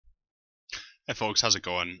Hi folks, how's it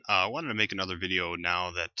going? I wanted to make another video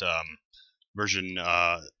now that version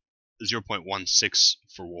 0.16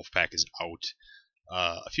 for Wolfpack is out.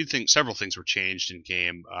 Several things were changed in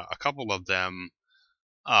game. A couple of them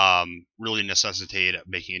really necessitate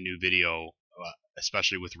making a new video,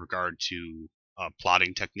 especially with regard to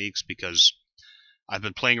plotting techniques, because I've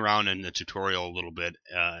been playing around in the tutorial a little bit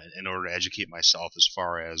in order to educate myself as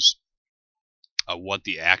far as what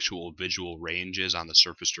the actual visual range is on the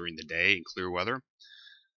surface during the day in clear weather.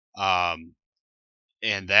 And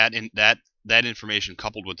that information,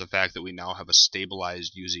 coupled with the fact that we now have a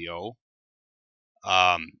stabilized UZO,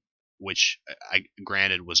 which I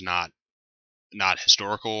granted was not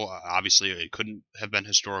historical. Obviously, it couldn't have been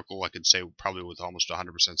historical. I could say probably with almost 100%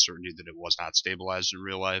 certainty that it was not stabilized in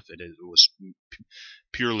real life. It was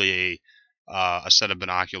purely a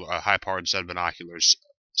high-powered set of binoculars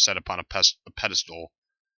set upon a pedestal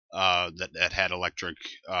that had electric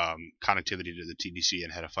connectivity to the TDC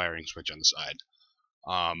and had a firing switch on the side.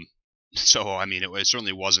 So I mean, it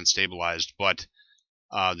certainly wasn't stabilized, but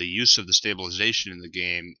the use of the stabilization in the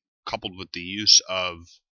game, coupled with the use of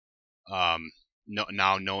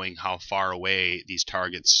now knowing how far away these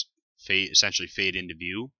targets essentially fade into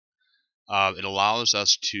view, it allows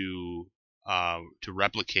us to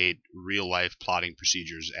replicate real life plotting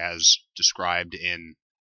procedures as described in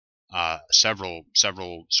several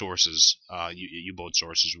sources, U-boat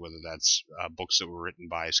sources, whether that's books that were written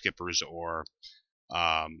by skippers or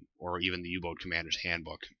even the U-boat commander's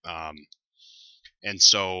handbook. And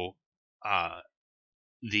so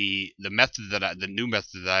the new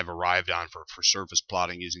method that I've arrived on for surface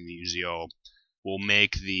plotting using the UZO will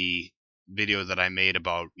make the video that I made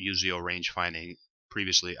about UZO range finding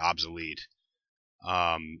previously obsolete.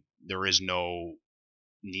 There is no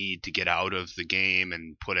need to get out of the game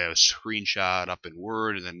and put a screenshot up in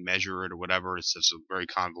Word and then measure it or whatever. It's a very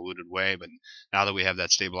convoluted way. But now that we have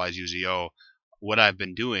that stabilized UZO, what I've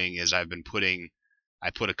been doing is I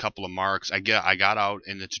put a couple of marks. I got out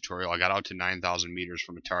in the tutorial. I got out to 9,000 meters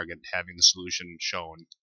from a target, having the solution shown.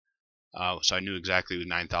 So I knew exactly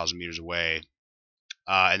 9,000 meters away.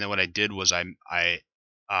 And then what I did was I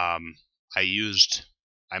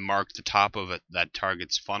marked the top of that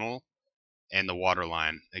target's funnel and the water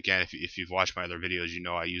line. Again, if you've watched my other videos, you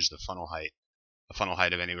know I use a funnel height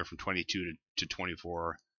of anywhere from 22 to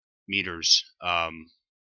 24 meters. I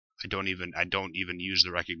don't even use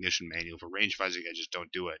the recognition manual for range finding. I just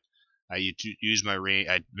don't do it. I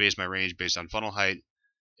base my range based on funnel height,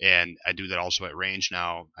 and I do that also at range.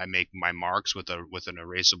 Now I make my marks with an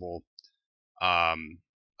erasable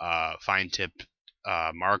fine tip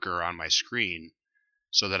marker on my screen,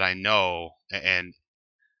 so that I know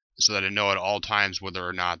at all times whether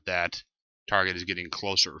or not that target is getting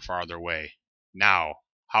closer or farther away. Now,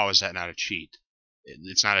 how is that not a cheat?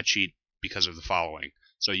 It's not a cheat because of the following.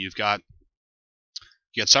 So you got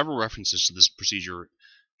several references to this procedure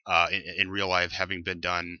in real life having been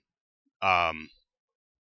done. And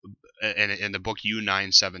the book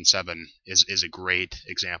U977 is a great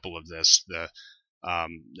example of this. The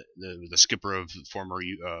skipper of former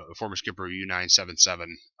skipper of U977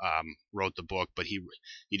 wrote the book, but he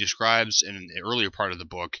describes in an earlier part of the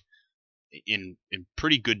book in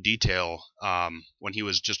pretty good detail when he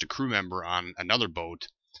was just a crew member on another boat.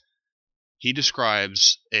 He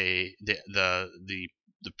describes the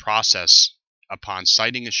process upon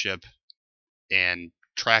sighting a ship and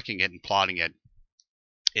tracking it and plotting it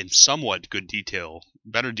in somewhat good detail,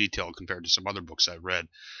 better detail compared to some other books I've read.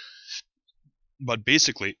 But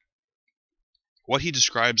basically, what he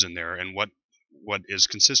describes in there and what is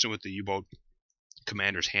consistent with the U-boat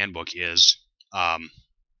commander's handbook is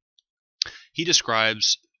he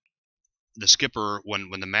describes the skipper when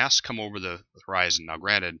the masts come over the horizon. Now,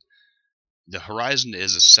 granted, the horizon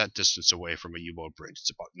is a set distance away from a U-boat bridge. It's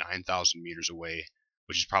about 9,000 meters away,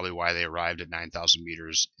 which is probably why they arrived at 9,000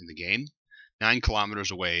 meters in the game. 9 kilometers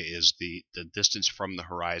away is the distance from the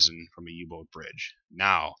horizon from a U-boat bridge.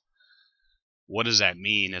 Now, what does that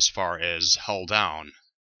mean as far as hull down?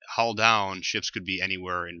 Hull down, ships could be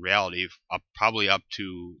anywhere in reality, probably up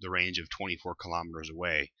to the range of 24 kilometers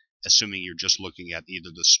away, assuming you're just looking at either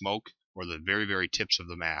the smoke or the very, very tips of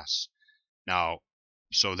the masts. Now,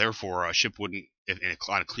 so therefore, a ship wouldn't,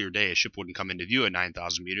 on a clear day, a ship wouldn't come into view at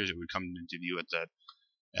 9,000 meters. It would come into view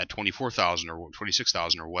at 24,000 or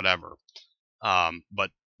 26,000 or whatever.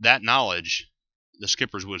 But that knowledge, the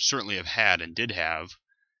skippers would certainly have had and did have,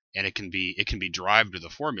 and it can be derived to the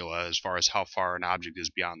formula as far as how far an object is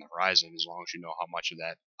beyond the horizon, as long as you know how much of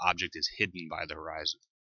that object is hidden by the horizon.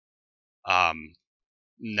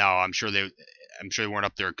 No, I'm sure they weren't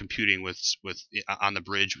up there computing with on the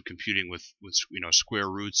bridge, computing with square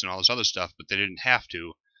roots and all this other stuff, but they didn't have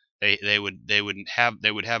to. They would have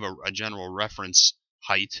a general reference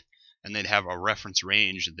height, and they'd have a reference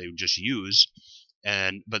range that they would just use.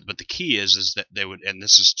 And but the key is that they would, and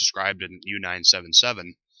this is described in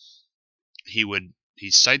U977.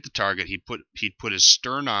 He'd sight the target. He'd put his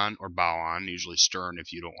stern on or bow on, usually stern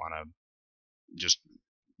if you don't want to just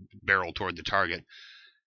barrel toward the target,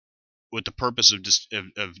 with the purpose of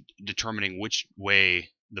determining which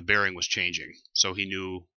way the bearing was changing, so he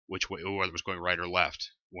knew which way, whether it was going right or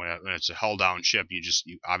left. When it's a hull down ship, you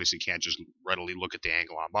obviously can't just readily look at the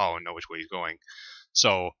angle on bow and know which way he's going.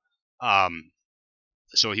 So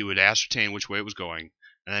so he would ascertain which way it was going,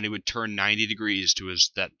 and then he would turn 90 degrees to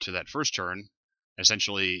that first turn,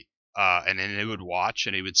 essentially, and then he would watch,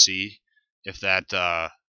 and he would see if that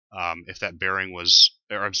bearing was,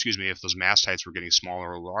 or excuse me, if those mast heights were getting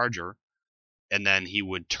smaller or larger, and then he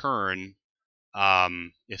would turn.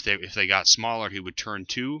 If they got smaller, he would turn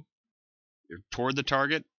toward the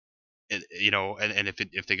target, and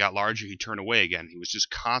if they got larger, he'd turn away again. He was just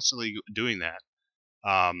constantly doing that,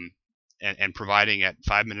 and providing at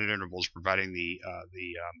 5-minute intervals, providing the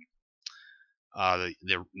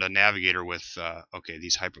navigator with okay,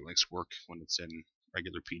 these hyperlinks work when it's in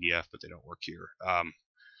regular PDF, but they don't work here.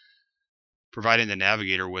 Providing the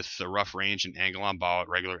navigator with the rough range and angle on bow at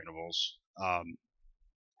regular intervals,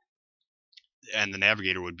 and the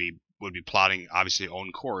navigator would be plotting, obviously,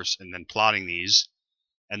 own course, and then plotting these,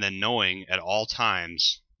 and then knowing at all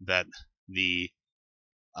times that the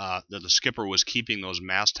skipper was keeping those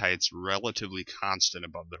mast heights relatively constant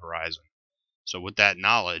above the horizon. So with that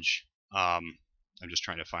knowledge, I'm just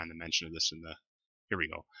trying to find the mention of this in the. Here we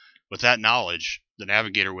go. With that knowledge, the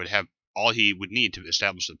navigator would have all he would need to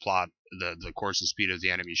establish the course and speed of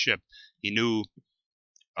the enemy ship. He knew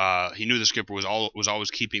the skipper was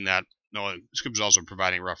always keeping that. No, the skipper was also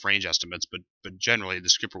providing rough range estimates, but generally the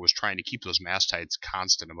skipper was trying to keep those mast heights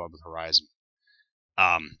constant above the horizon.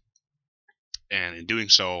 And in doing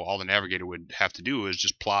so, all the navigator would have to do is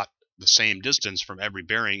just plot the same distance from every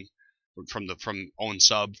bearing, from own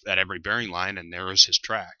sub at every bearing line, and there is his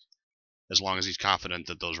track, as long as he's confident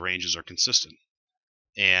that those ranges are consistent.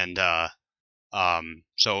 And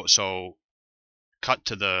so cut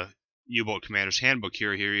to the U-boat commander's handbook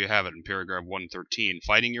here. Here you have it in paragraph 113.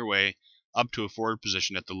 Fighting your way up to a forward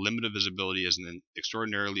position at the limit of visibility is an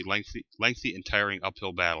extraordinarily lengthy and tiring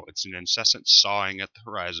uphill battle. It's an incessant sawing at the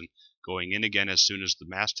horizon, going in again as soon as the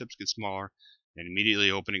mast tips get smaller, and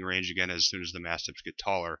immediately opening range again as soon as the mast tips get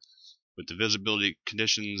taller. With the visibility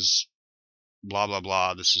conditions, blah blah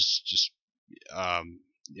blah. This is just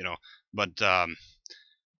but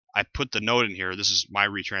I put the note in here. This is my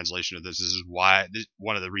retranslation of this. This is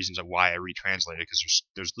one of the reasons of why I retranslated, because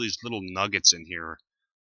there's these little nuggets in here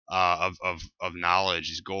of knowledge,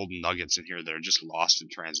 these golden nuggets in here that are just lost in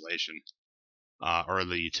translation, or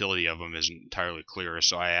the utility of them isn't entirely clear.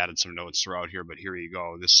 So I added some notes throughout here, but here you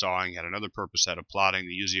go. This sawing had another purpose, that of plotting.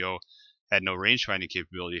 The UZO had no range finding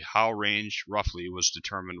capability. How range roughly was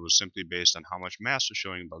determined was simply based on how much mast was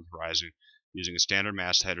showing above the horizon, using a standard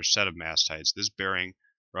mast height or set of mast heights. This bearing,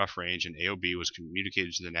 rough range, and AOB was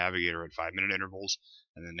communicated to the navigator at 5-minute intervals,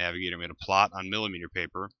 and the navigator made a plot on millimeter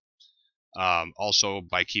paper. Also,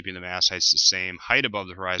 by keeping the mast heights the same height above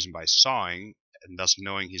the horizon by sawing, and thus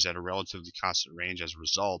knowing he's at a relatively constant range as a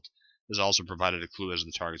result, this also provided a clue as to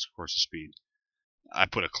the target's course and speed. I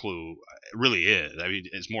put a clue. It really is. I mean,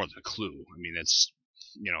 it's more than a clue. I mean, it's,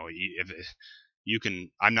 if you can.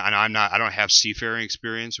 I don't have seafaring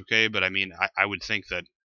experience, okay, but I mean, I would think that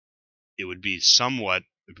it would be somewhat,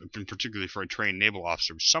 particularly for a trained naval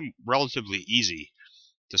officer, some relatively easy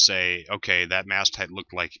to say, okay, that mast height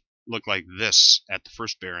looked like this at the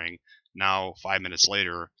first bearing. Now 5 minutes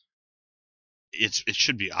later, it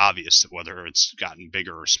should be obvious whether it's gotten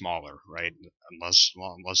bigger or smaller, right?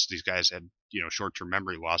 Unless these guys had short-term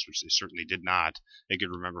memory loss, which they certainly did not. They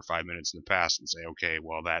could remember 5 minutes in the past and say, okay,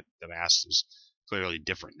 well, the mast is clearly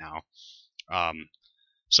different now.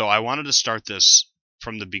 So I wanted to start this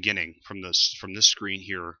from the beginning, from this screen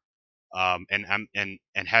here,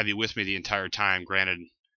 and have you with me the entire time. Granted,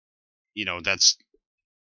 that's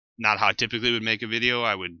not how I typically would make a video.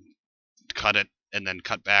 I would cut it and then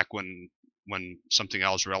cut back when something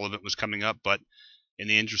else relevant was coming up, but in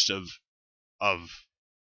the interest of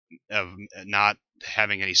not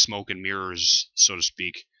having any smoke and mirrors, so to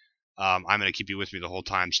speak, I'm going to keep you with me the whole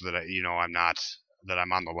time, so that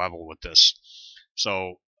I'm on the level with this.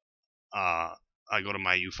 So I go to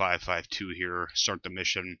my U552 here, start the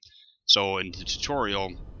mission. So in the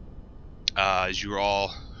tutorial, as you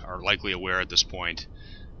all are likely aware at this point,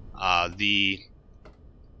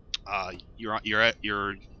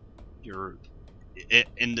 You're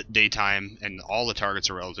in the daytime, and all the targets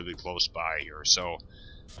are relatively close by here. So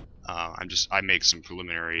I make some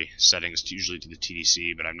preliminary settings, usually to the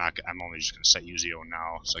TDC, but I'm only just going to set UZO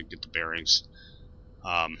now so I can get the bearings.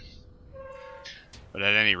 But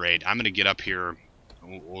at any rate, I'm going to get up here.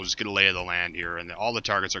 We'll just get a lay of the land here, and all the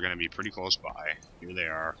targets are going to be pretty close by. Here they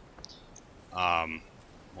are. Oh,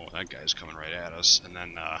 that guy's coming right at us, and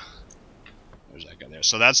then there's that guy there.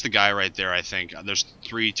 So that's the guy right there. I think there's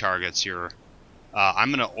 3 targets here.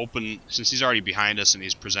 I'm gonna open, since he's already behind us and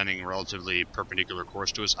he's presenting a relatively perpendicular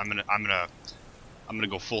course to us. I'm gonna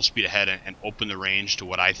go full speed ahead and open the range to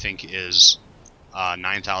what I think is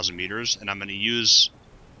 9,000 meters, and I'm gonna use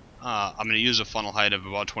a funnel height of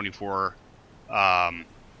about 24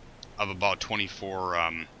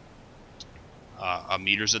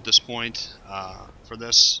 meters at this point for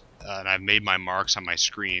this, and I've made my marks on my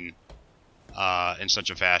screen in such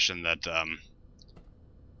a fashion that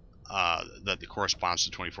that corresponds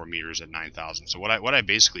to 24 meters at 9,000. So what I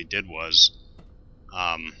basically did was,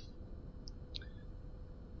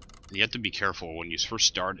 you have to be careful when you first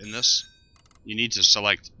start in this. You need to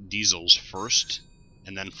select diesels first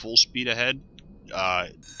and then full speed ahead,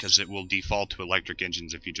 because it will default to electric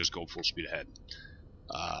engines if you just go full speed ahead.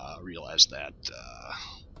 I realized that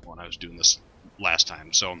when I was doing this last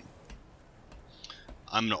time. So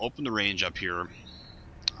I'm going to open the range up here.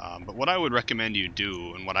 But what I would recommend you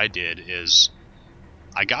do, and what I did, is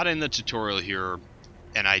I got in the tutorial here,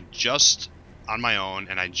 and I just, on my own,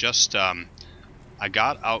 and I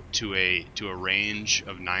got out to a range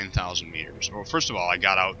of 9,000 meters. Well, first of all, I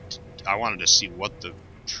got out. I wanted to see what the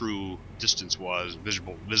true distance was,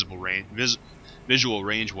 visual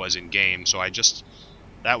range was in game. So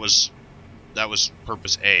that was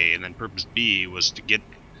purpose A, and then purpose B was to get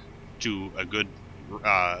to a good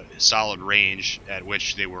solid range at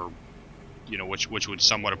which they were, which would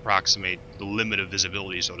somewhat approximate the limit of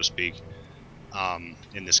visibility, so to speak,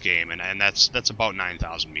 in this game, and that's about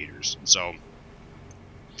 9,000 meters. So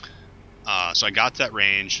I got that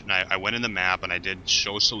range, and I went in the map and I did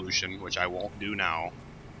show solution, which I won't do now.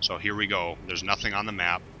 So here we go. There's nothing on the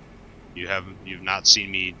map. You've not seen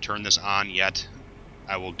me turn this on yet.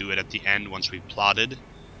 I will do it at the end once we've plotted.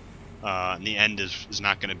 And the end is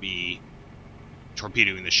not going to be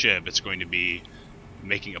torpedoing the ship. It's going to be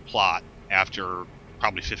making a plot after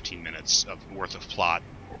probably 15 minutes worth of plot,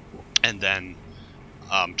 and then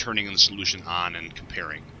turning the solution on and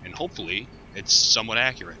comparing, and hopefully it's somewhat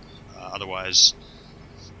accurate. Otherwise,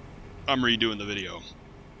 I'm redoing the video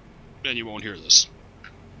and you won't hear this,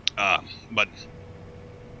 but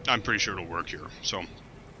I'm pretty sure it'll work here. So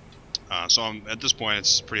at this point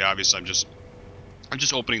it's pretty obvious. I'm just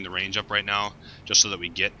opening the range up right now, just so that we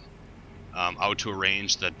get out to a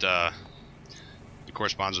range that it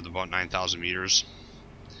corresponds with about 9,000 meters,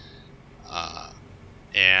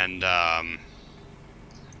 and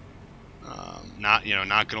not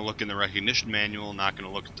going to look in the recognition manual, not going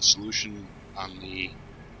to look at the solution on the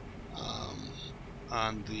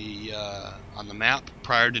map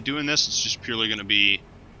prior to doing this. It's just purely going to be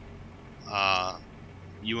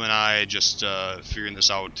you and I just figuring this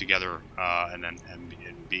out together, and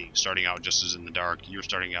starting out just as in the dark. You're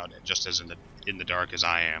starting out just as in the dark as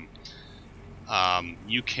I am.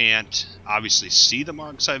 You can't obviously see the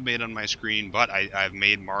marks I've made on my screen, but I've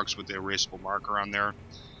made marks with the erasable marker on there,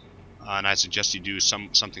 and I suggest you do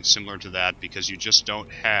something similar to that, because you just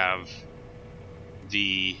don't have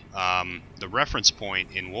the reference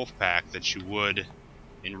point in Wolfpack that you would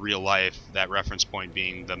in real life. That reference point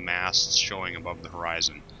being the masts showing above the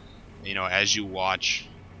horizon. As you watch,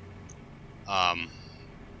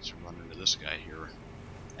 let's run into this guy here.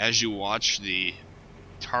 As you watch the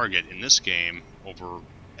target in this game over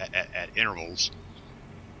at intervals,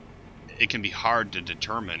 it can be hard to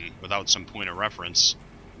determine without some point of reference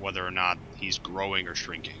whether or not he's growing or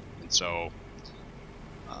shrinking, and so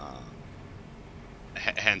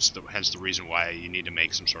hence the reason why you need to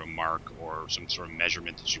make some sort of mark or some sort of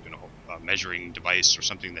measurement that you can measuring device or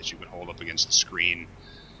something that you can hold up against the screen.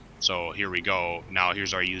 So here we go. Now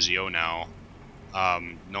here's our UZO now.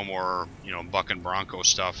 No more buck and bronco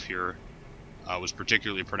stuff here. Was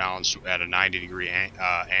particularly pronounced at a 90-degree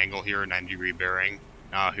angle here, 90-degree bearing.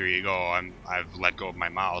 Now here you go. I've let go of my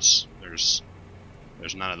mouse. There's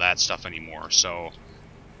none of that stuff anymore. So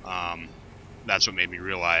that's what made me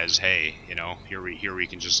realize, hey, here we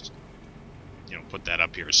can just put that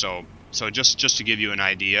up here. So just to give you an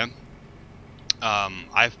idea,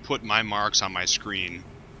 I've put my marks on my screen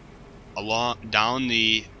along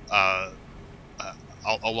the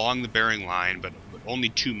bearing line, but only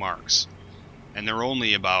 2 marks. and they're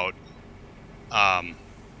only about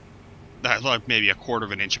like maybe a quarter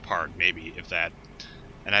of an inch apart, maybe if that.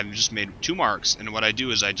 And I've just made 2 marks, and what I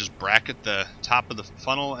do is I just bracket the top of the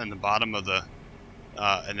funnel and the bottom of the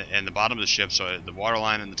and the bottom of the ship, so the water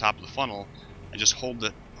line and the top of the funnel. I just hold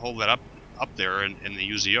that up there in the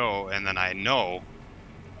UZO, and then I know,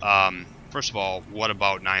 first of all, what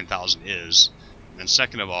about 9,000 is, and then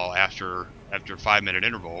second of all, after a 5-minute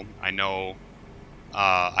interval, I know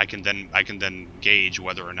I can then gauge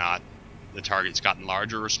whether or not the target's gotten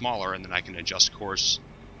larger or smaller, and then I can adjust course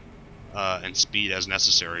and speed as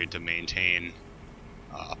necessary to maintain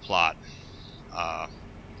a plot.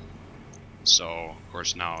 So of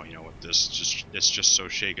course now, you know, with this, it's just so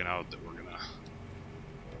shaken out that we're gonna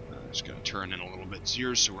just gonna turn in a little bit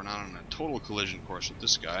here, so we're not on a total collision course with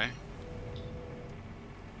this guy.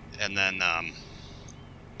 And then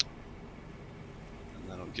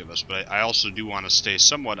that'll give us. But I also do want to stay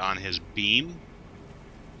somewhat on his beam,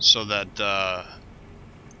 so that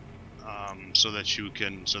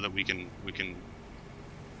we can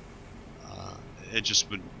it just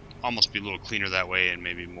would almost be a little cleaner that way, and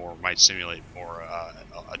maybe might simulate more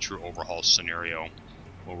a true overhaul scenario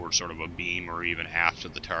where we're sort of a beam or even aft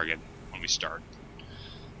of the target when we start.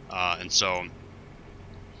 And so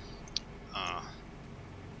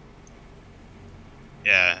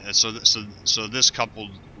yeah, and so this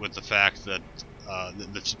coupled with the fact that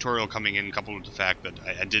the tutorial coming in, coupled with the fact that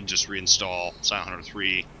I did just reinstall Silent Hunter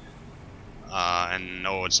 3, and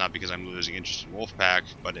no, it's not because I'm losing interest in Wolfpack,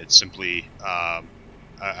 but it's simply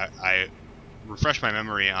I refreshed my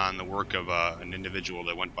memory on the work of an individual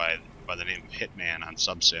that went by the name of Hitman on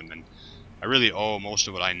Subsim, and I really owe most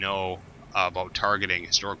of what I know about targeting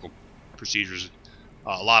historical procedures,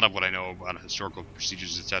 a lot of what I know about historical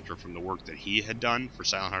procedures, etc., from the work that he had done for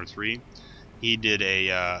Silent Hunter 3. He did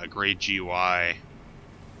a great GUI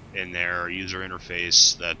in their user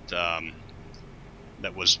interface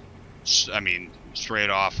that was, I mean, straight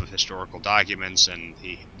off of historical documents, and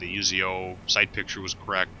the UZO site picture was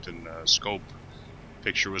correct, and the scope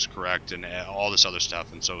picture was correct, and all this other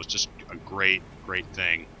stuff, and so it was just a great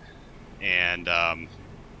thing. And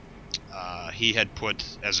he had put,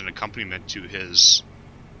 as an accompaniment to his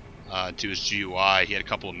GUI, he had a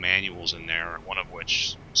couple of manuals in there, one of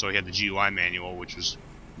which, so he had the GUI manual, which was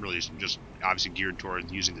really just obviously geared toward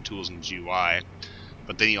using the tools in the GUI,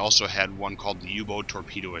 but then he also had one called the U-boat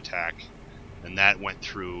torpedo attack, and that went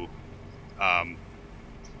through a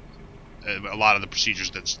lot of the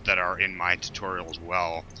procedures that are in my tutorial as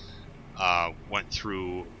well. Went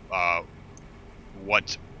through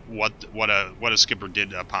what a skipper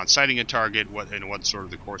did upon sighting a target, what sort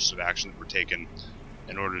of the courses of action that were taken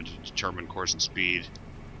in order to determine course and speed,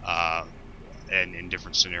 and in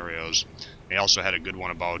different scenarios. They also had a good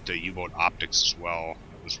one about U-boat optics as well.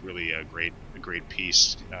 It was really a great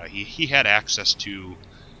piece. He had access to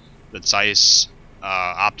the Zeiss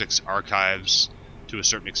optics archives to a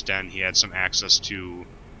certain extent. He had some access to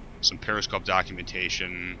some periscope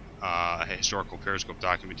documentation, historical periscope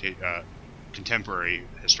documentation, contemporary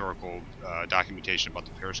historical documentation about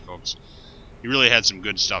the periscopes. He really had some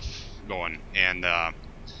good stuff going, and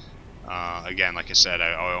again, like I said,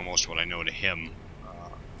 I owe almost what I know to him,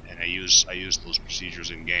 and I use those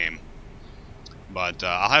procedures in game. But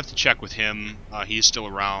I'll have to check with him. He's still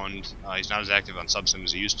around. He's not as active on Subsim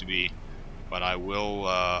as he used to be, but I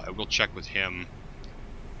will check with him.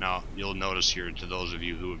 Now, you'll notice here, to those of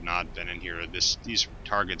you who have not been in here, these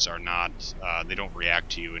targets are not, they don't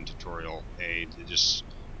react to you in tutorial.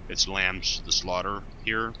 It's lambs to the slaughter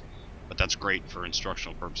here, but that's great for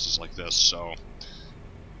instructional purposes like this. So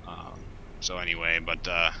anyway, but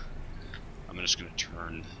I'm just going to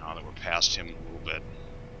turn, now that we're past him a little bit.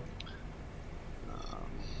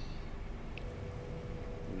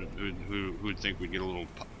 Who would think we'd get a little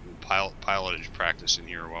pilotage practice in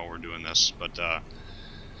here while we're doing this? But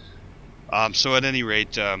so at any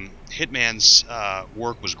rate, Hitman's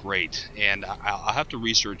work was great, and I'll have to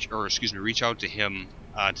reach out to him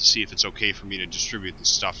to see if it's okay for me to distribute the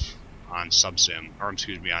stuff on Subsim, or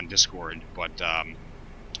on Discord. But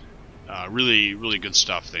really good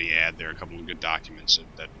stuff that he had there. A couple of good documents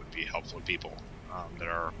that would be helpful to people that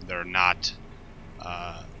are not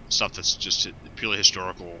stuff that's just purely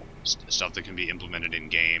historical stuff that can be implemented in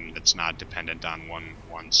game, that's not dependent on one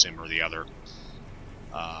sim or the other.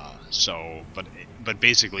 But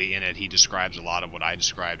basically in it, he describes a lot of what I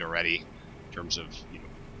described already, in terms of,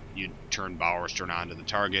 you turn bow or stern onto the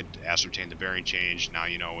target, ascertain the bearing change, now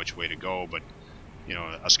you know which way to go. But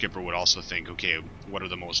a skipper would also think, okay, what are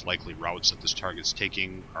the most likely routes that this target's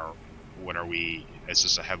taking, or what are we? Is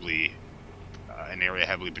this an area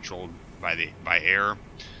heavily patrolled by air?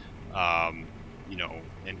 you know,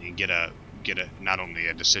 and get a not only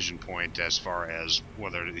a decision point as far as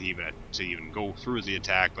whether to even go through the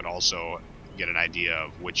attack, but also get an idea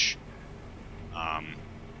of which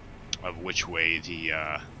way the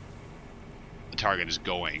target is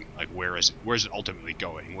going. Like where's it ultimately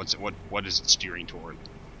going? What is it steering toward?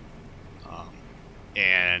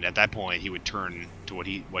 And at that point, he would turn to what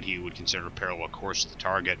he would consider a parallel course to the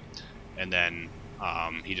target, and then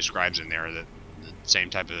he describes in there that the same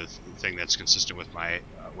type of thing that's consistent with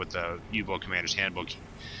with the U-boat commander's handbook.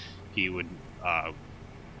 He would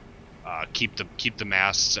keep the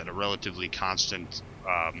masts at a relatively constant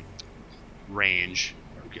range,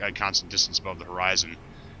 or a constant distance above the horizon,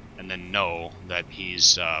 and then know that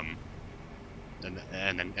he's and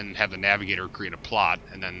have the navigator create a plot,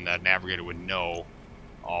 and then that navigator would know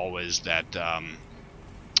always that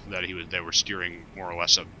they were steering more or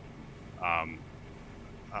less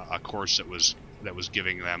a course that was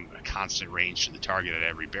giving them a constant range to the target at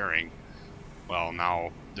every bearing. Well,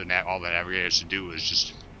 now all the navigator has to do is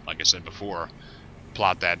just, like I said before,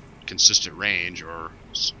 plot that consistent range, or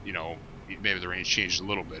you know, maybe the range changes a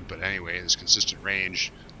little bit, but anyway, this consistent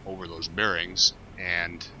range over those bearings,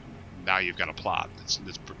 and now you've got a plot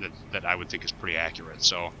that I would think is pretty accurate.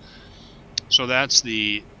 So that's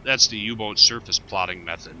the U-boat surface plotting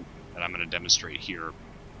method that I'm going to demonstrate here.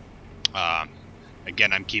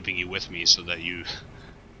 Again, I'm keeping you with me so that you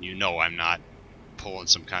know I'm not pulling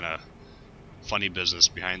some kind of funny business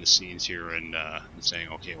behind the scenes here and saying,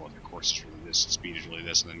 okay, well, the course is really this, the speed is really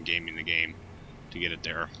this, and then gaming the game to get it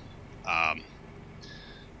there.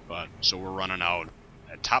 But so we're running out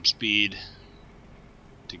at top speed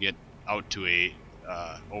to get out to a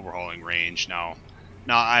overhauling range. Now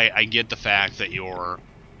I get the fact that your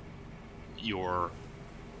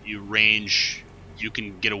range, you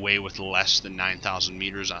can get away with less than 9,000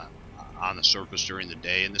 meters on the surface during the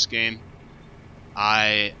day in this game.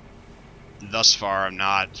 Thus far, I'm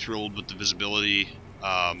not thrilled with the visibility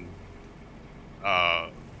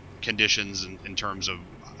conditions in terms of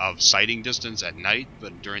sighting distance at night,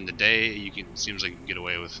 but during the day, it seems like you can get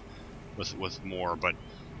away with more. But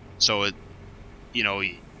so it, you know,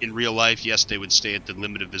 in real life, yes, they would stay at the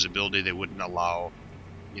limit of visibility. They wouldn't allow,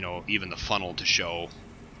 you know, even the funnel to show,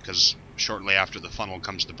 because shortly after the funnel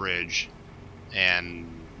comes the bridge, and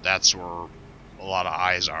that's where a lot of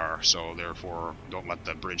eyes are. So therefore, don't let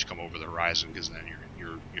the bridge come over the horizon, because then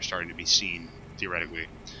you're starting to be seen theoretically.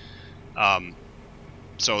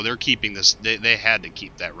 So they're keeping this. They had to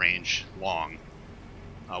keep that range long.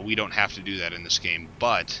 We don't have to do that in this game,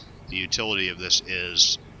 but the utility of this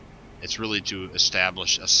is it's really to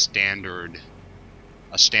establish a standardized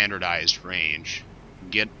range.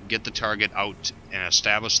 Get the target out and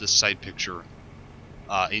establish this sight picture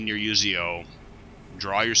in your UZO.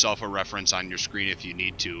 Draw yourself a reference on your screen if you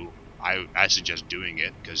need to. I suggest doing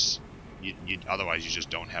it, because otherwise you just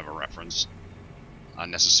don't have a reference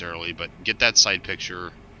necessarily. But get that sight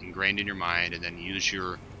picture ingrained in your mind, and then use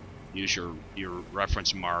your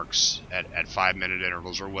reference marks at 5-minute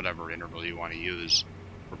intervals, or whatever interval you want to use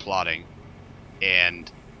for plotting, and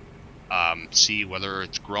see whether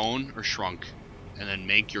it's grown or shrunk, and then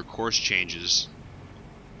make your course changes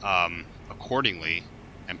accordingly,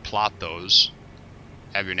 and plot those.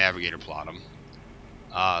 Have your navigator plot them,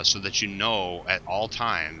 so that you know at all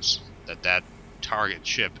times that target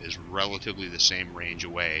ship is relatively the same range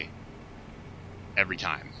away every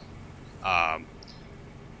time.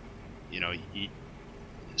 You know,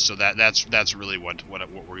 so that's really what we're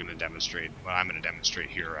going to demonstrate. What I'm going to demonstrate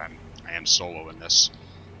here. I am solo in this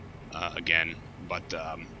again, but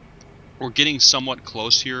we're getting somewhat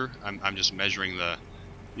close here. I'm just measuring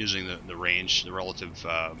using the range, the relative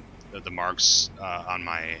the marks on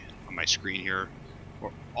my screen here.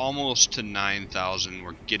 We're almost to 9,000.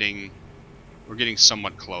 We're getting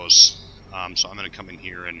somewhat close. So I'm going to come in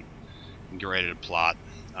here and get ready to plot.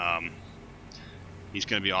 He's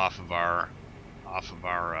going to be off of our. I'm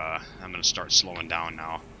going to start slowing down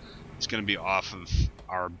now. It's going to be off of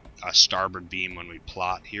our starboard beam when we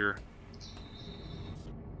plot here.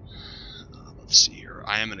 Let's see here.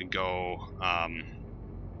 I am going to go.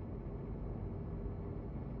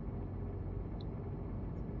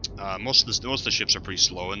 Most of the ships are pretty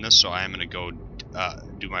slow in this, so I am going to go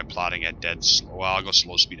do my plotting at dead slow. Well, I'll go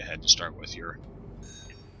slow speed ahead to start with here,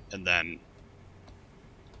 and then.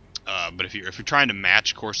 But if you're trying to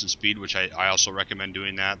match course and speed, which I also recommend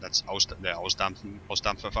doing that, that's the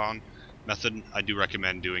Ausdampfverfahren method. I do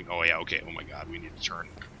recommend doing. Oh yeah, okay. Oh my God, we need to turn.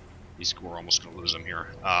 We're almost gonna lose them here.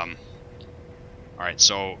 All right,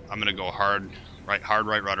 so I'm gonna go hard right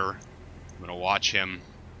rudder. I'm gonna watch him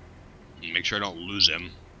and make sure I don't lose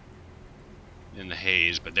him. in the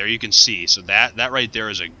haze, but there you can see. So that right there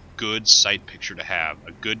is a good sight picture to have,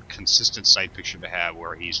 a good consistent sight picture to have,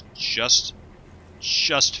 where he's just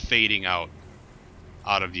fading out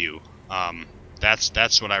of view.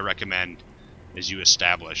 That's what I recommend is you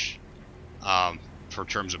establish for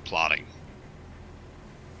terms of plotting.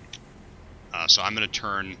 So I'm going to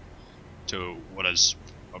turn to what is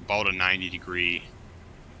about a 90-degree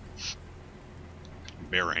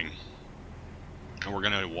bearing, and we're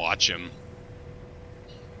going to watch him.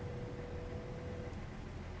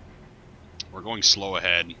 We're going slow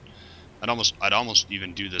ahead. I'd almost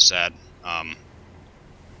even do this at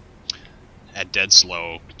dead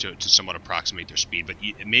slow to somewhat approximate their speed. But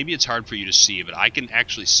maybe it's hard for you to see, but I can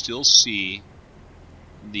actually still see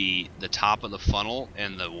the top of the funnel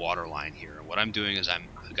and the water line here. And what I'm doing is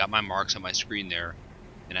I've got my marks on my screen there,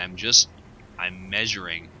 and I'm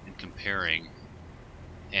measuring and comparing.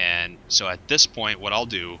 And so at this point, what I'll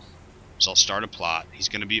do is I'll start a plot. He's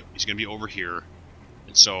gonna be over here.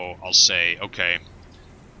 And so I'll say, okay,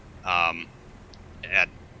 I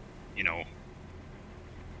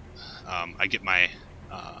get my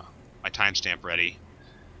my timestamp ready,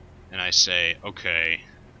 and I say, okay,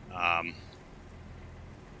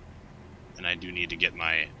 and I do need to get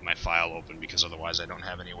my file open, because otherwise I don't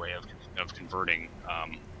have any way of converting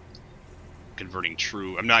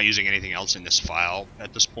true. I'm not using anything else in this file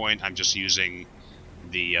at this point. I'm just using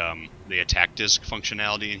the attack disk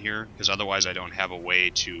functionality in here, because otherwise I don't have a way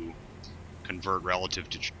to convert relative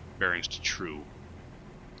to bearings to true.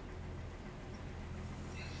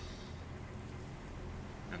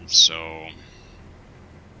 And so,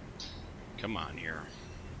 come on here.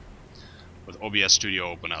 With OBS Studio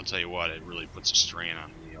open, I'll tell you what, it really puts a strain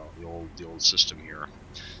on the old system here.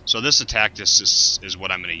 So this attack disk is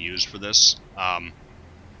what I'm going to use for this.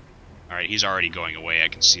 Alright, he's already going away, I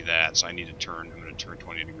can see that, so I'm going to turn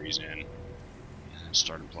 20 degrees in and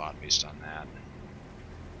start a plot based on that.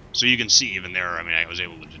 So you can see even there, I mean, I was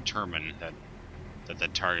able to determine that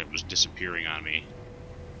target was disappearing on me.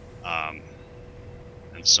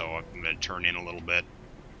 And so I'm going to turn in a little bit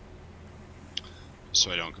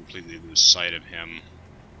so I don't completely lose sight of him.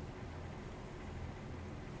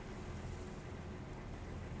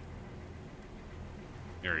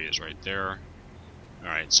 There he is right there.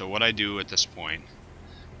 Alright, so what I do at this point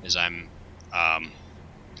is I'm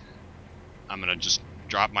going to just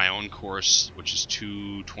drop my own course, which is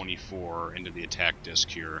 224, into the attack disk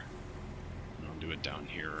here. And I'll do it down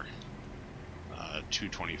here.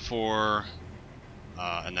 224,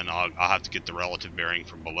 and then I'll have to get the relative bearing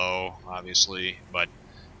from below, obviously. But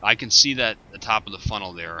I can see that the top of the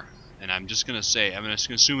funnel there, and I'm just going to say, I'm just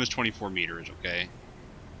going to assume it's 24 meters, okay?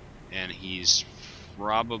 And he's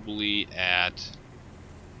probably at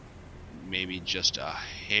maybe just a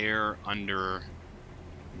hair under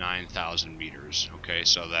 9,000 meters. Okay,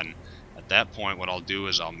 so then at that point, what I'll do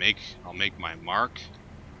is I'll make my mark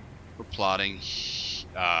for plotting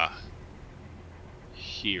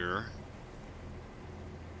here.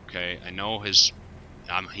 Okay, I know he's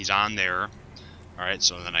on there. All right,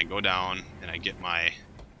 so then I go down and I get my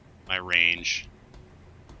range.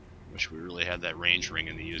 Wish we really had that range ring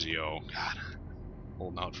in the UZO. God,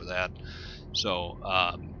 holding out for that. So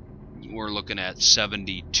we're looking at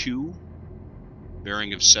 72,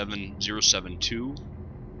 bearing of 7072.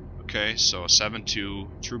 Okay, so 72,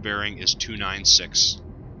 true bearing is 296.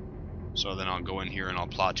 So then I'll go in here and I'll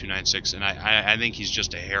plot 296, and I think he's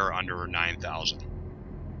just a hair under 9,000.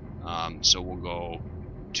 So we'll go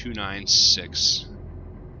 296,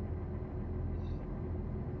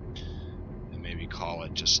 and maybe call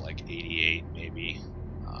it just like 88, maybe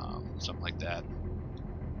something like that.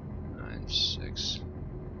 96,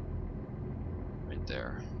 right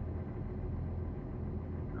there.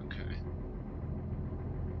 Okay.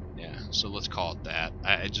 Yeah. So let's call it that.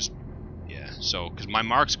 Yeah, so, because my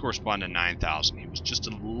marks correspond to 9,000. He was just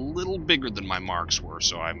a little bigger than my marks were,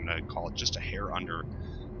 so I'm going to call it just a hair under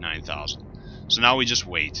 9,000. So now we just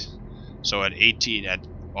wait. So at 18,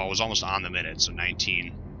 well, it was almost on the minute, so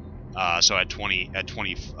 19. So at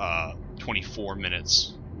 24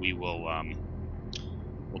 minutes, we will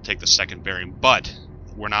we'll take the second bearing, but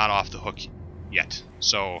we're not off the hook yet.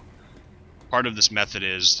 So part of this method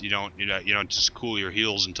is you don't just cool your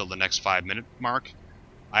heels until the next 5-minute mark.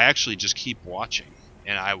 I actually just keep watching,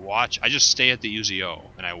 and I just stay at the UZO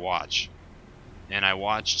and I watch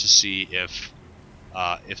to see if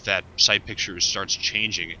that sight picture starts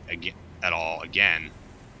changing again at all again,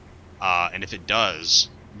 and if it does,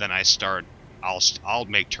 then I'll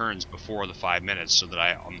make turns before the 5 minutes, so that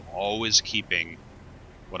I'm always keeping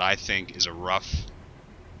what I think is a rough,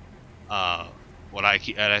 what I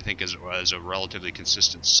think is a relatively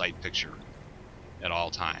consistent sight picture. at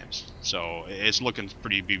all times. So it's looking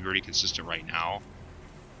be pretty consistent right now.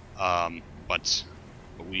 But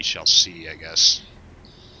we shall see, I guess.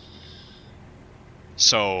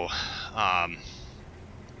 So,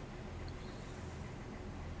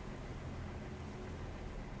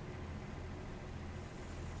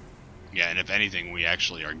 yeah, and if anything, we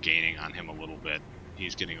actually are gaining on him a little bit.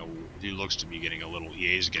 He looks to be getting a little,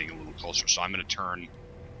 he is getting a little closer. So I'm going to turn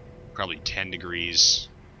probably 10 degrees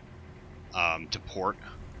to port.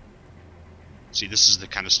 See, this is the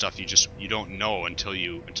kind of stuff you don't know until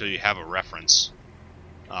you have a reference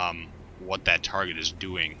what that target is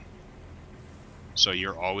doing. So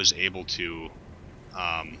you're always able to.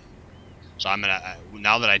 So I'm gonna,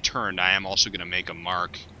 now that I turned, I am also gonna make a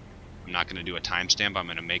mark. I'm not gonna do a timestamp. I'm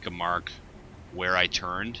gonna make a mark where I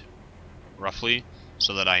turned, roughly,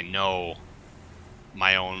 so that I know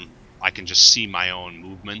my own. I can just see my own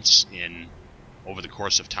movements over the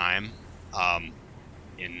course of time.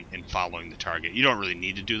 In following the target. You don't really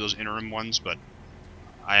need to do those interim ones, but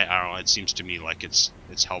I don't know, it seems to me like it's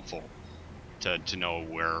helpful to know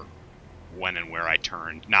when and where I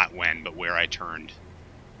turned. Not when, but where I turned.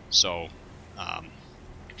 So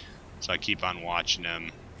so I keep on watching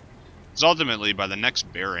them. Because ultimately, by the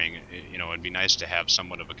next bearing, it'd be nice to have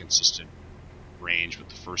somewhat of a consistent range with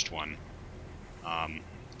the first one.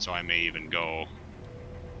 So I may even go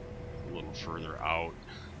a little further out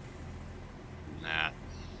than that.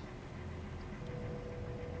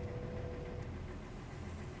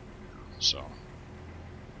 So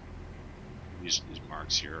these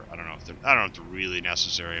marks here, I don't know if they're really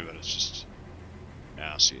necessary, but it's just,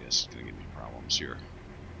 yeah. See, it's gonna give me problems here.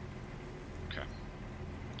 Okay.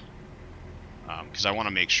 Because I want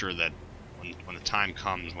to make sure that when the time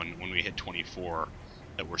comes, when we hit 24,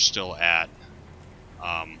 that we're still at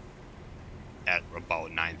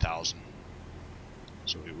about 9,000.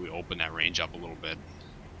 So we open that range up a little bit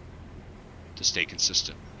to stay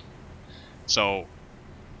consistent. So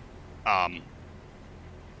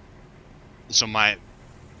so my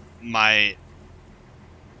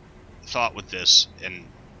thought with this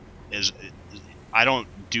is I don't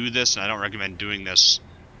do this, and I don't recommend doing this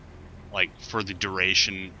like for the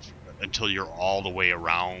duration until you're all the way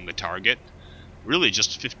around the target. Really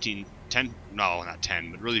just 10, no, not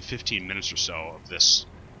 10, but really 15 minutes or so of this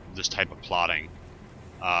type of plotting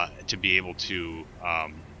to be able to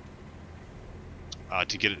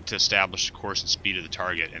establish the course and speed of the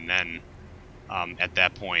target, and then at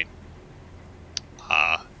that point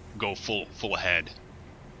go full ahead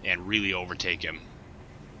and really overtake him.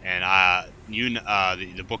 And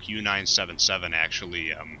the book U977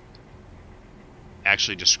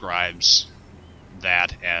 actually describes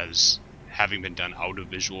that as having been done out of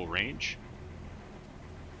visual range.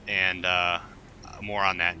 And more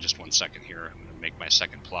on that in just 1 second here. I'm going to make my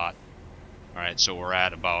second plot. Alright, so we're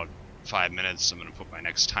at about 5 minutes. I'm going to put my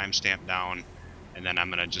next timestamp down, and then I'm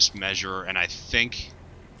going to just measure, and I think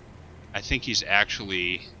he's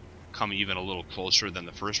actually come even a little closer than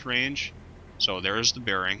the first range. So there's the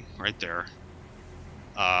bearing right there.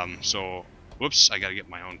 So, whoops, I gotta get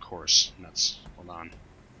my own course. Hold on.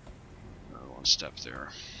 One step there.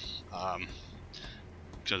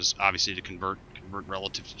 Because obviously to convert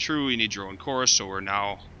relative to true, you need your own course. So we're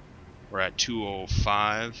at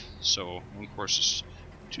 205. So one course is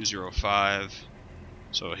 205.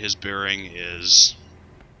 So his bearing is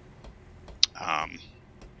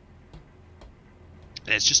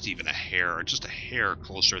it's just even a hair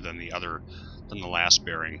closer than the last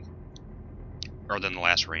bearing, or than the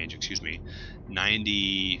last range, excuse me.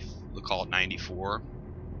 90, we'll call it 94.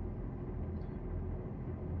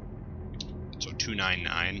 So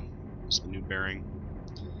 299 is the new bearing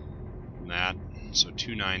from that. So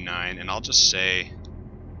 299, and I'll just say,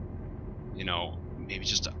 maybe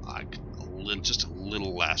just a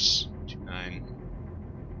little less.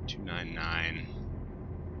 299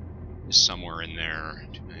 is somewhere in there.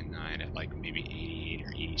 299 at like maybe 88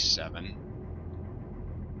 or 87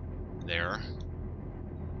 there.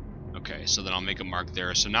 Okay, so then I'll make a mark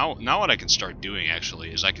there. So now what I can start doing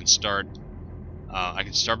actually is I can start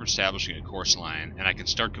establishing a course line, and I can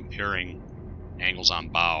start comparing angles on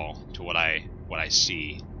bow to what I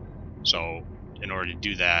see. So in order to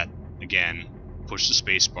do that, again, push the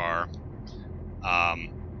space bar, and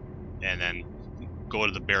then go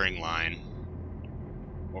to the bearing line,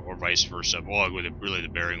 or vice versa. Well, really the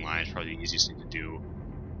bearing line is probably the easiest thing to do.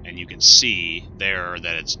 And you can see there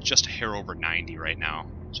that it's just a hair over 90 right now.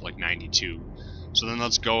 So like 92. So then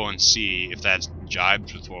let's go and see if that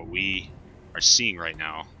jibes with what we are seeing right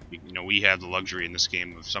now. We have the luxury in this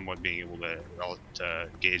game of somewhat being able to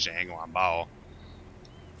gauge the angle on bow.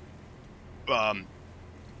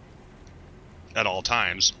 at all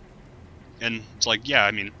times. And it's like, yeah,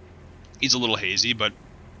 I mean, he's a little hazy, but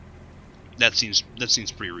that seems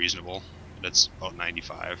pretty reasonable. That's about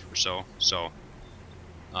 95 or so.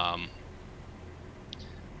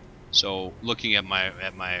 So looking at my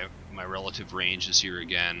relative ranges here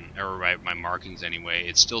again, or my markings anyway,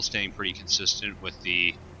 it's still staying pretty consistent with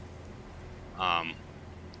the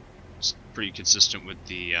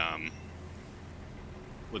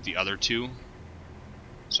other two.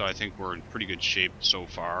 So I think we're in pretty good shape so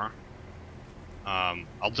far.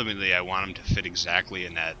 Ultimately, I want them to fit exactly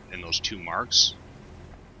in those 2 marks,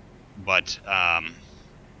 but I'm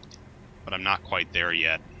not quite there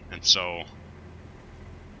yet, and so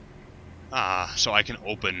I can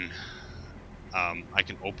open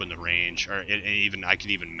the range, or I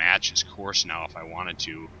could even match his course now if I wanted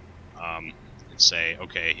to, and say,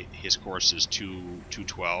 okay, his course is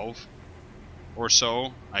 212 or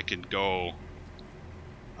so. I could go.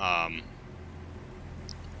 Well,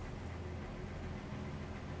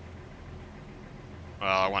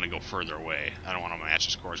 I want to go further away. I don't want to match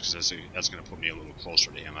his course because that's going to put me a little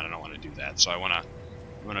closer to him. I don't want to do that. So I want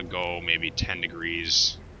to go maybe 10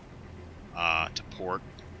 degrees to port,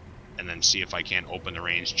 and then see if I can't open the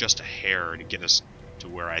range just a hair to get us to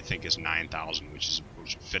where I think is 9,000, which would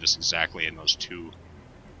fit us exactly in my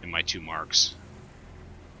 2 marks.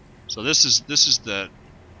 So this is the,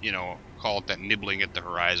 call it that nibbling at the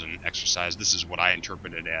horizon exercise. This is what I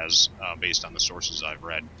interpret it as based on the sources I've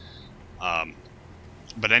read.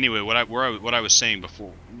 But anyway, what I was saying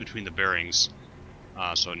before, between the bearings,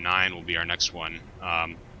 so 9 will be our next one,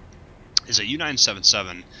 is that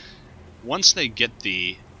U977, once they get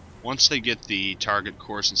the target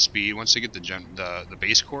course and speed, once they get the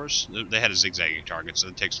base course, they had a zigzagging target, so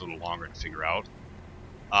it takes a little longer to figure out.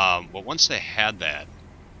 But once they had that,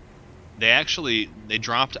 they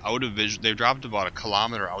dropped out of visual. They dropped about 1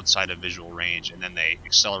 kilometer outside of visual range, and then they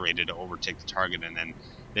accelerated to overtake the target, and then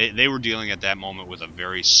they were dealing at that moment with a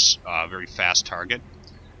very fast target,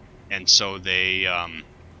 and so it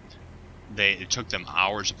took them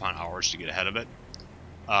hours upon hours to get ahead of it.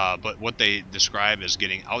 But what they describe as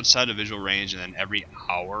getting outside of visual range, and then every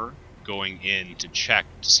hour going in to check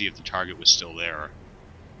to see if the target was still there.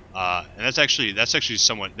 And that's actually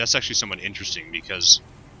somewhat interesting because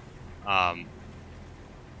I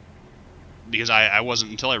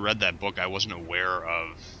wasn't, until I read that book, I wasn't aware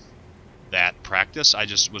of that practice. I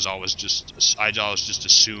always just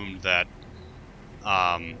assumed that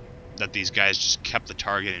that these guys just kept the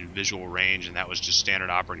target in visual range, and that was just standard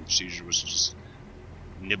operating procedure, was just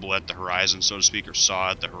nibble at the horizon, so to speak, or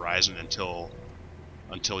saw at the horizon until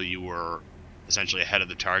you were essentially ahead of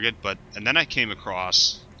the target. And then I came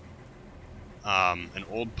across an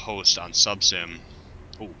old post on Subsim.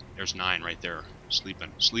 Oh, there's 9 right there,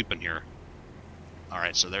 sleeping here. All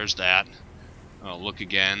right, so there's that. I'll look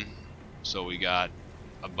again. So we got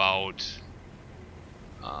about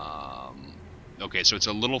okay, so it's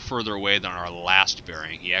a little further away than our last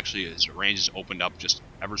bearing. His range is opened up just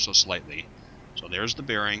ever so slightly. So there's the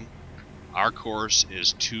bearing. Our course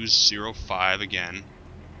is 205 again,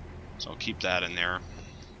 so I'll keep that in there.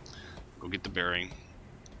 Go get the bearing.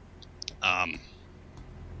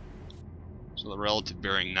 So the relative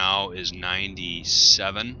bearing now is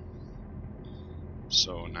 97.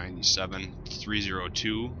 So 97,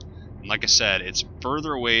 302. And like I said, it's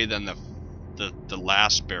further away than the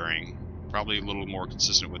last bearing. Probably a little more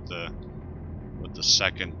consistent with the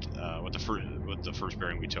first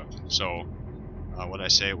bearing we took. So what did I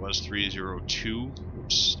say it was? 302.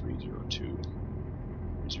 Oops, 302.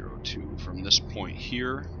 302 from this point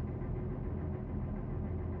here.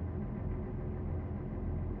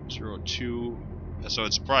 02. So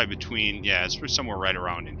it's probably between, yeah, it's somewhere right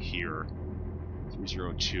around in here.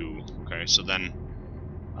 302. Okay, so then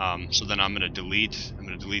I'm gonna delete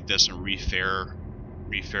this and refair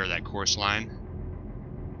that course line.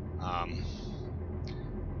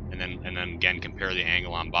 And then again compare the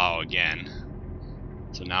angle on bow again.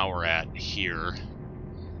 So now we're at here,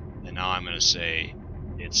 and now I'm gonna say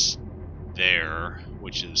it's there,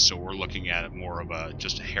 which is, so we're looking at more of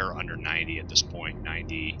just a hair under 90 at this point,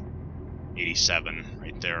 90, 87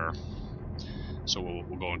 right there. So we'll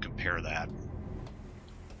go and compare that.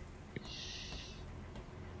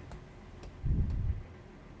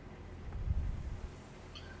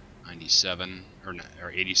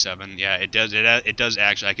 or 87. Yeah, it does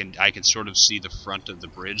actually. I can sort of see the front of the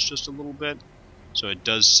bridge just a little bit. So it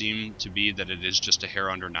does seem to be that it is just a hair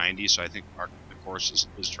under 90. So I think the course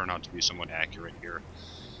has turned out to be somewhat accurate here.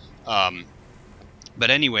 But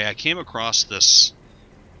anyway, I came across this.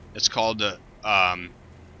 It's called in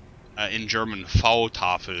German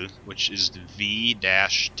V-Tafel, which is the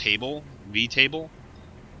V-table, V table.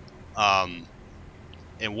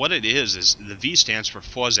 And what it is the V stands for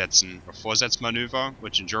Vorsetzen, or Vorsetzmanöver,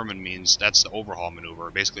 which in German means that's the overhaul maneuver.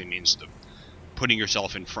 It basically means the putting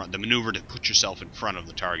yourself in front, the maneuver to put yourself in front of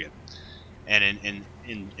the target. And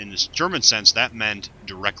in this German sense, that meant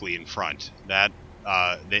directly in front. That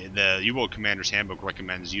the U-boat Commander's Handbook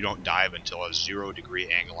recommends you don't dive until a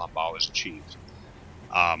 0-degree angle on bow is achieved.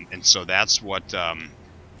 And so that's what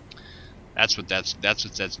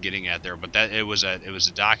that's getting at there. But that it was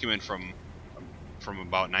a document from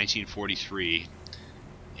about 1943,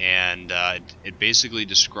 and it basically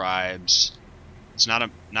describes. It's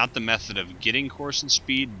not the method of getting course and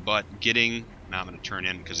speed, but getting. Now I'm going to turn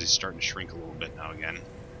in because he's starting to shrink a little bit now again.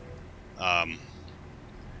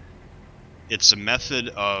 It's a method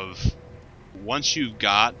of once you've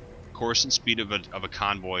got course and speed of a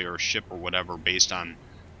convoy or a ship or whatever, based on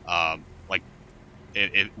like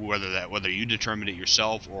whether you determined it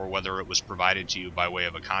yourself or whether it was provided to you by way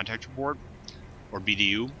of a contact report or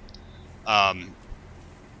BDU.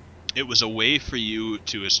 It was a way for you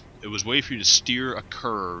to steer a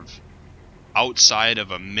curve outside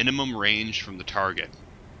of a minimum range from the target.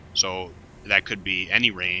 So that could be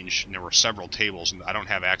any range, and there were several tables, and I don't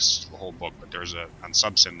have access to the whole book, but on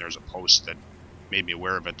Subsim there's a post that made me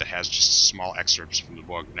aware of it that has just small excerpts from the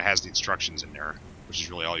book, and it has the instructions in there, which is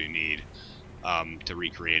really all you need to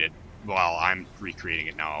recreate it. Well, I'm recreating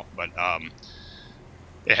it now, but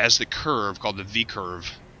it has the curve called the V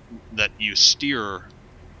curve that you steer,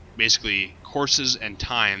 basically courses and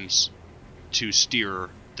times to steer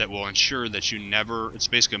that will ensure that you never. It's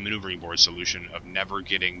basically a maneuvering board solution of never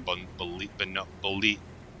getting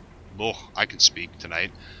I can speak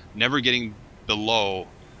tonight. Never getting below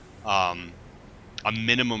a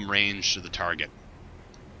minimum range to the target.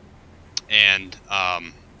 And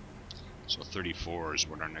so 34 is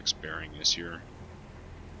what our next bearing is here.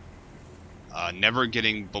 Never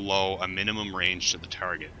getting below a minimum range to the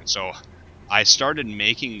target. And so I started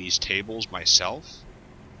making these tables myself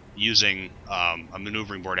using a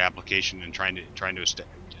maneuvering board application and trying to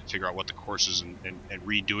figure out what the course is and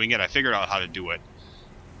redoing it. I figured out how to do it.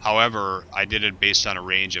 However, I did it based on a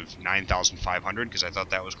range of 9,500 because I thought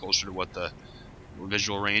that was closer to what the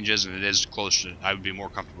visual range is, and it is closer. I would be more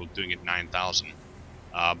comfortable doing it at 9,000.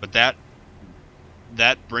 But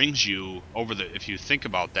that brings you over the. If you think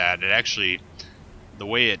about that, it actually the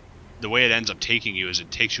way it ends up taking you is it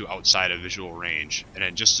takes you outside of visual range, and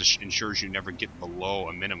it just ensures you never get below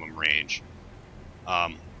a minimum range.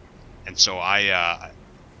 And so I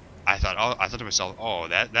thought to myself, oh,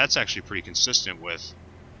 that's actually pretty consistent with.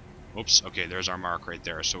 Oops. Okay, there's our mark right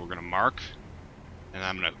there. So we're gonna mark, and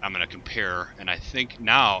I'm gonna compare, and I think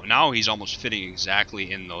now he's almost fitting exactly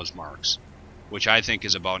in those marks, which I think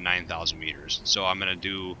is about 9,000 meters. So I'm gonna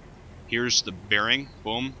do. Here's the bearing.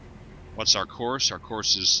 Boom. What's our course? Our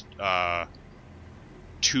course is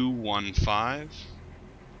 215.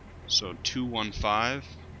 So 215.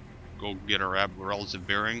 Go get our relative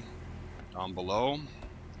bearing down below.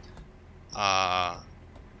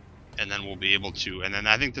 And then we'll be able to. And then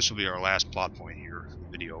I think this will be our last plot point here for the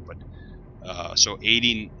video. But so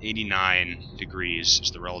 89 degrees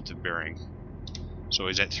is the relative bearing. So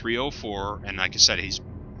he's at 304, and like I said, he's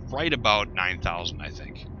right about 9,000, I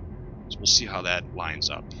think. So we'll see how that lines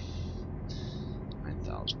up.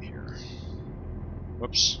 9,000 here.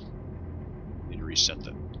 Whoops. Need to reset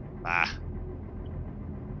the. Why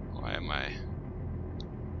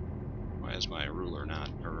is my ruler not,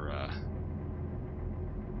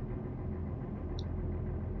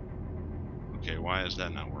 okay, why is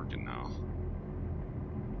that not working now?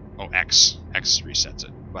 Oh, X resets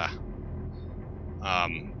it. What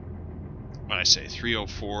did I say?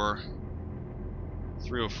 304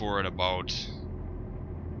 at about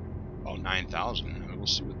 9,000. We'll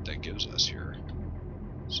see what that gives us here.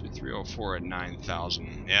 So 304 at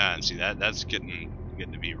 9,000. Yeah, and see that's getting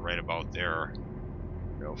to be right about there.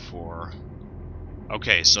 304.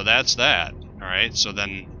 Okay, so that's that. All right. So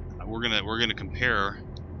then we're gonna compare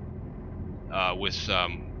with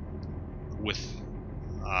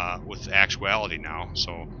actuality now.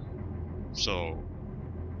 So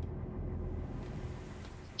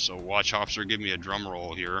watch officer, give me a drum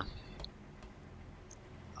roll here.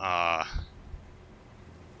 And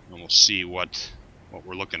we'll see what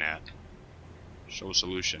we're looking at. Show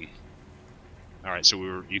solution. All right,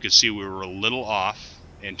 so you could see we were a little off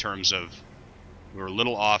in terms of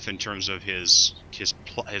his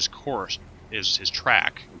course, his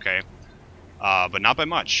track, okay, but not by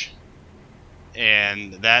much.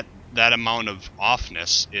 And that amount of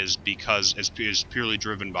offness is because is purely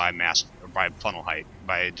driven by funnel height,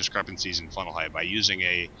 by discrepancies in funnel height, by using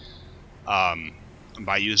a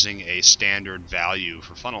by using a standard value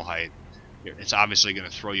for funnel height, it's obviously going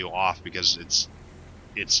to throw you off because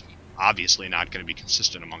it's obviously not going to be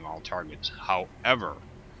consistent among all targets. However,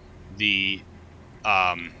 the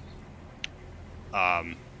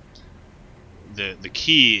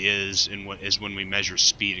key is when we measure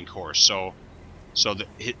speed and course. So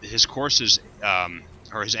his course is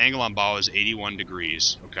or his angle on bow is 81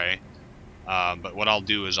 degrees. Okay, but what I'll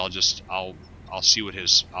do is I'll see what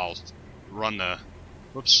I'll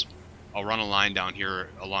run a line down here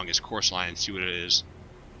along his course line and see what it is,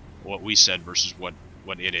 what we said versus what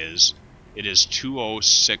it is. It is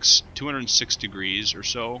 206 degrees or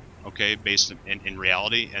so, okay, based in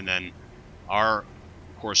reality, and then our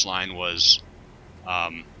course line was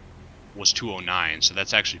 209, so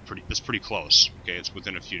that's actually pretty close. Okay, it's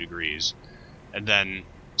within a few degrees. And then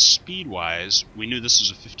speed-wise, we knew this was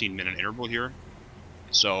a 15-minute interval here,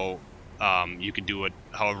 so you could do it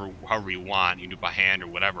however you want. You can do it by hand or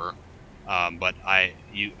whatever, but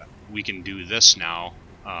we can do this now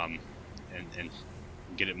and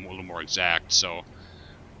get it a little more exact. So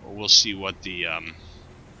we'll see what the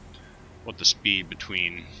speed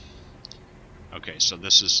between. Okay, so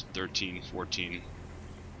this is 13, 14.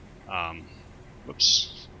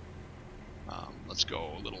 Whoops. Let's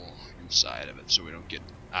go a little inside of it so we don't get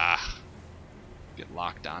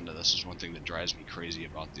locked onto this. Is one thing that drives me crazy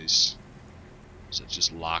about these. So it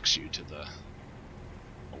just locks you to the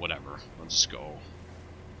whatever. Let's go.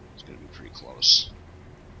 It's gonna be pretty close.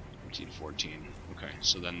 13, 14. Okay,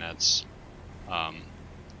 so then that's a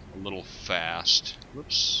little fast.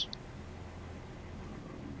 Whoops.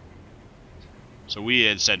 So we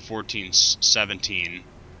had said 14, 17.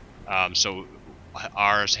 So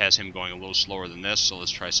ours has him going a little slower than this, so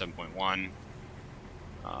let's try 7.1.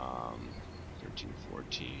 13,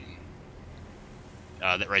 14.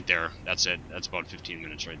 That right there, that's it. That's about 15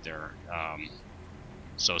 minutes right there.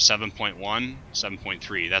 So 7.1,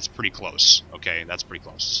 7.3, that's pretty close. Okay, that's pretty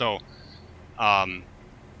close. So,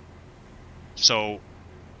 so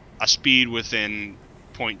a speed within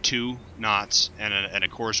 0.2 knots and a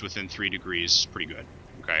course within 3 degrees is pretty good.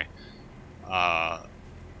 Okay,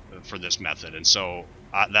 for this method, and so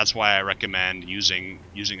that's why I recommend using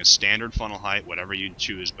a standard funnel height, whatever you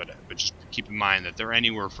choose. But just keep in mind that they're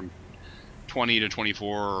anywhere from 20 to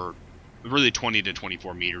 24, or really 20 to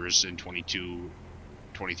 24 meters, and 22,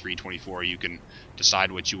 23, 24. You can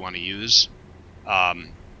decide what you want to use. But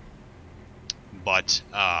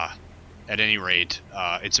at any rate,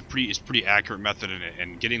 it's pretty accurate method,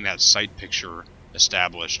 and getting that sight picture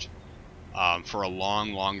established for a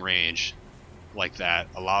long range like that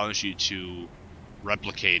allows you to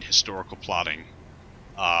replicate historical plotting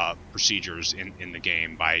procedures in the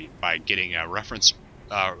game by getting a reference,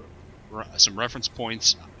 some reference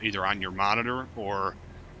points either on your monitor or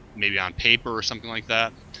maybe on paper or something like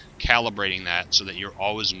that, calibrating that so that you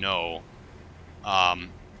always know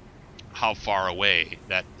how far away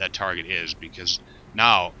that target is. Because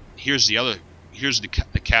now here's the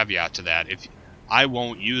caveat to that. If I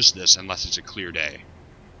won't use this unless it's a clear day,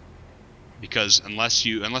 because unless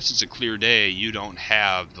it's a clear day, you don't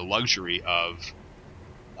have the luxury of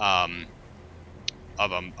a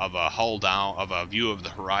hull down, of a view of the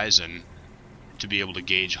horizon to be able to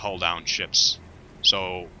gauge hull down ships.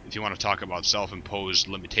 So if you want to talk about self-imposed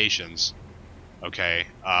limitations, okay,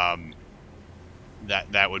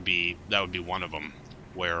 that would be one of them.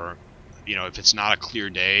 Where, if it's not a clear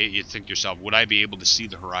day, you think to yourself, would I be able to see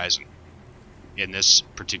the horizon in this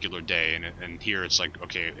particular day? And here it's like,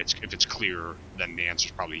 okay, if it's clear, then the answer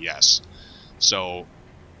is probably yes. So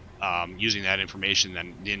using that information,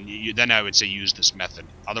 then I would say use this method.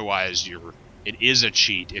 Otherwise, it is a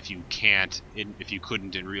cheat if you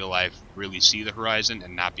couldn't in real life really see the horizon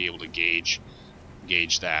and not be able to gauge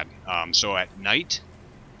that. So at night,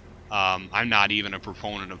 I'm not even a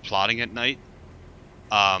proponent of plotting at night.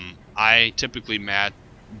 I typically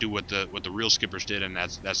do what the real skippers did, and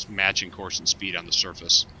that's matching course and speed on the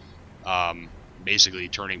surface. Basically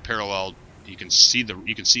turning parallel. You can see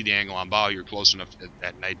the angle on bow. You're close enough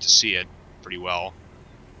at night to see it pretty well.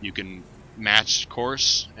 You can match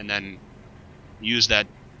course and then use that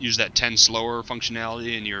 10 slower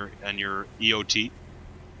functionality in your EOT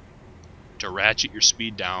to ratchet your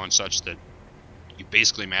speed down such that you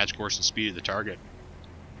basically match course and speed of the target,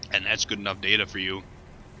 and that's good enough data for you,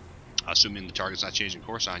 assuming the target's not changing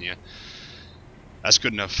course on you. That's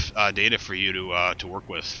good enough data for you to work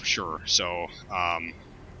with, for sure. So at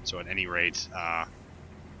any rate,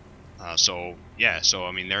 so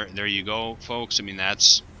I mean, there you go, folks. I mean,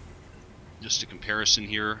 that's just a comparison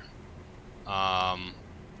here.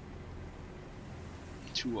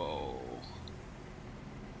 2.0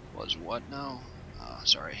 was what now?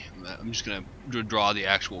 sorry, I'm just gonna draw the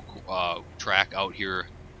actual track out here,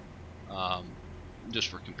 just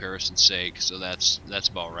for comparison's sake. So that's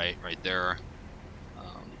about right there,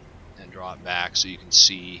 and draw it back so you can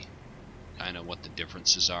see kind of what the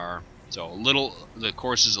differences are. So the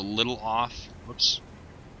course is a little off. Whoops,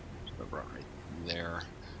 right there.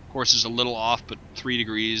 Course is a little off, but 3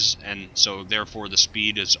 degrees, and so therefore the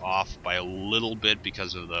speed is off by a little bit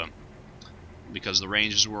because the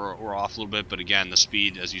ranges were off a little bit. But again, the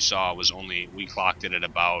speed, as you saw, was we clocked it at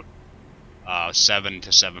about 7 to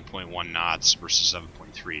 7.1 knots versus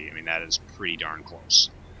 7.3. I mean, that is pretty darn close.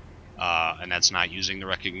 And that's not using the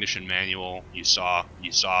recognition manual. You saw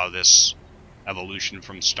this evolution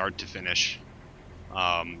from start to finish.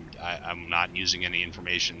 I'm not using any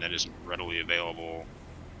information that isn't readily available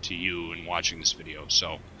to you in watching this video.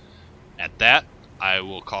 So at that, I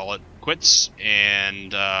will call it quits,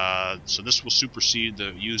 and so this will supersede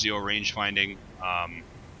the use the range finding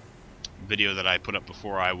video that I put up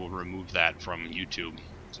before. I will remove that from YouTube.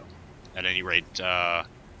 So at any rate,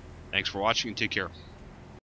 thanks for watching and take care.